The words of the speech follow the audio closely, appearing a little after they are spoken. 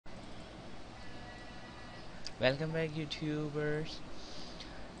Welcome back, YouTubers.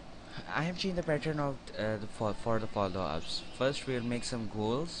 I have changed the pattern of for the follow-ups. First, we'll make some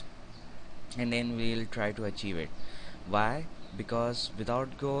goals, and then we'll try to achieve it. Why? Because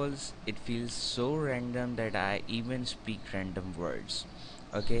without goals, it feels so random that I even speak random words.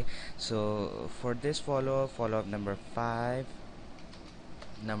 Okay, so for this follow-up number five,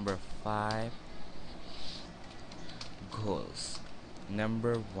 goals.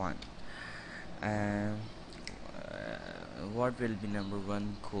 Number one. Um, what will be number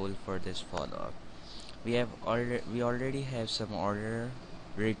one goal for this follow-up? We already have some order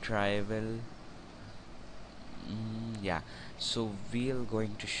retrieval. Yeah, so we're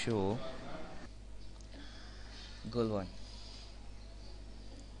going to show goal one.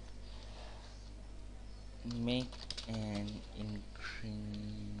 Make an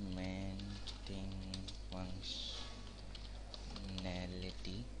incrementing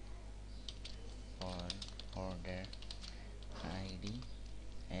functionality for order ID,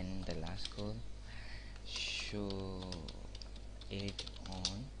 and the last goal, show it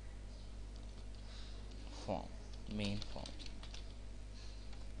on form, main form.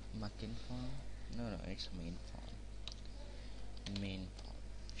 Main form? No, it's main form.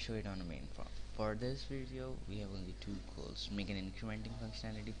 Show it on a main form. For this video, we have only two goals. Make an incrementing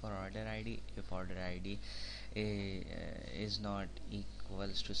functionality for order ID. If order ID is not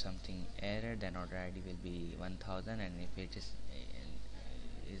equals to something error, then order ID will be 1000, and if it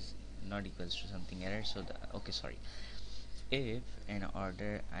is not equals to something error, so the if an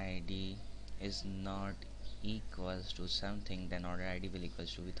order ID is not equals to something, then order ID will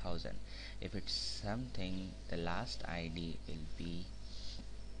equals to 1000. If it's something, the last ID will be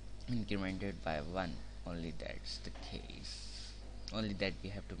incremented by 1. Only that's the case. Only that we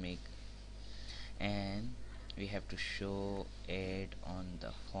have to make, and we have to show it on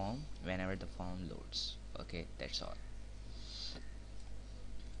the form whenever the form loads. Okay, that's all.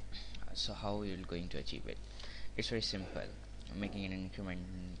 So how we are going to achieve it? It's very simple. Making an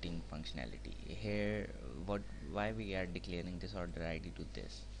incrementing functionality here. Why we are declaring this order ID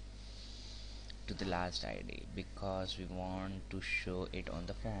to the last ID? Because we want to show it on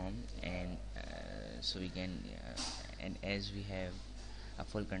the form, and so we can and as we have a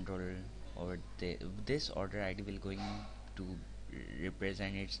full control over this order ID will going to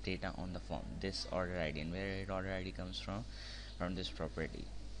represent its data on the form, this order ID, and where order ID comes from this property.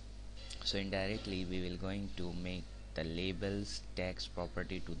 So indirectly we will going to make the labels text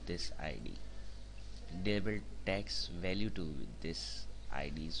property to this ID, label text value to this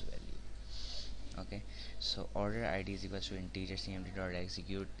ID's value. Okay, so order ID is equals to integer cmd dot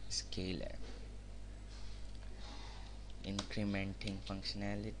execute scalar incrementing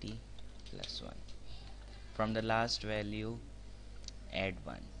functionality plus 1. From the last value, add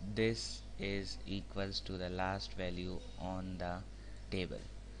 1. This is equals to the last value on the table,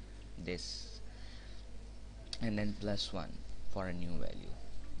 this, and then plus 1 for a new value.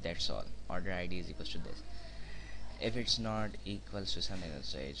 That's all. Order ID is equals to this. If it's not equals to something else,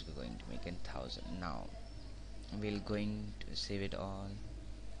 so it's going to make 1000. Now we're going to save it all,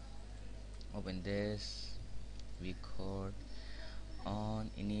 open this, we code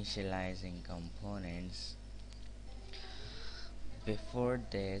on initializing components. Before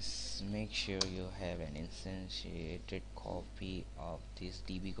this, make sure you have an instantiated copy of these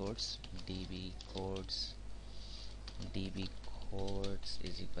db codes. db codes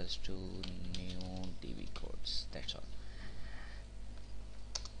is equals to new db codes. That's all.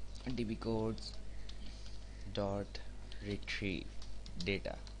 db codes dot retrieve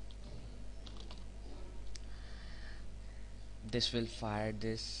data. This will fire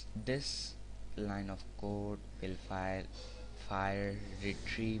this line of code will fire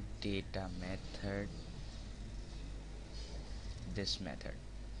retrieve data method, this method,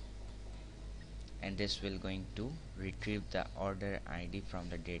 and this will going to retrieve the order ID from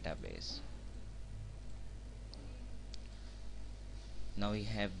the database. Now we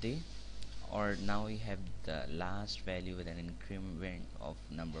have the last value with an increment of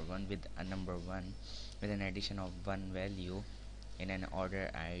number 1 with a number 1 with an addition of 1 value in an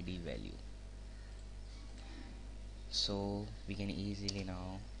order ID value. So we can easily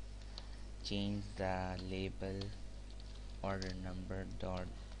now change the label order number dot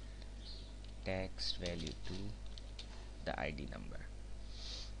text value to the ID number.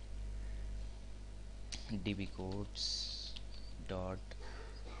 db codes dot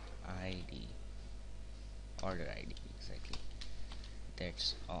ID order ID, exactly.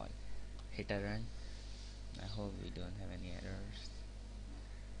 That's all. Hit a run. I hope we don't have any errors.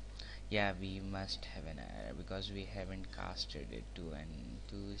 Yeah, we must have an error because we haven't casted it to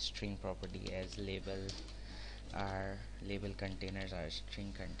string property as label our label containers are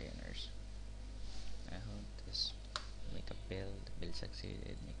string containers. I hope this make a build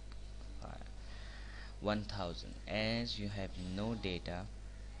succeeded, make 1000. As you have no data,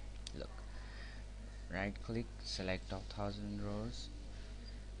 look, right click, select top 1000 rows.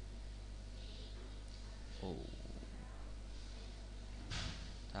 Oh,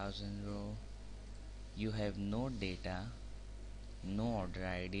 1000 row, you have no data, no order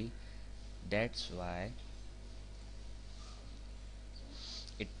ID. That's why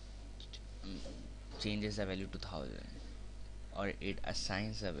it changes the value to 1000, or it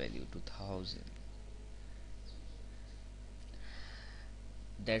assigns a value to 1000.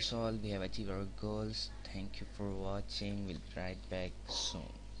 That's all, we have achieved our goals. Thank you for watching. We'll be right back soon.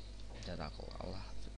 Jazakallah.